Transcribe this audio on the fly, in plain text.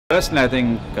Personally, I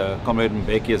think Comrade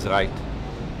Mbeki is right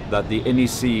that the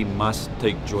NEC must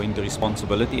take joint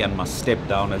responsibility and must step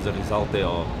down as a result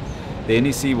thereof. The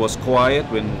NEC was quiet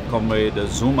when Comrade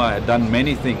Zuma had done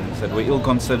many things that were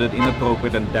ill-considered,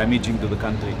 inappropriate and damaging to the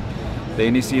country.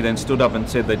 The NEC then stood up and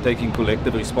said they're taking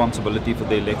collective responsibility for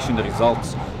the election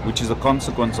results, which is a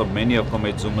consequence of many of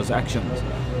Comrade Zuma's actions.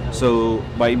 So,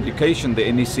 by implication, the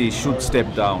NEC should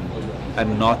step down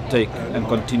and not take and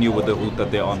continue with the route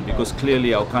that they're on, because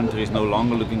clearly our country is no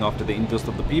longer looking after the interest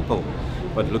of the people,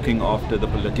 but looking after the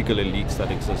political elites that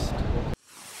exist.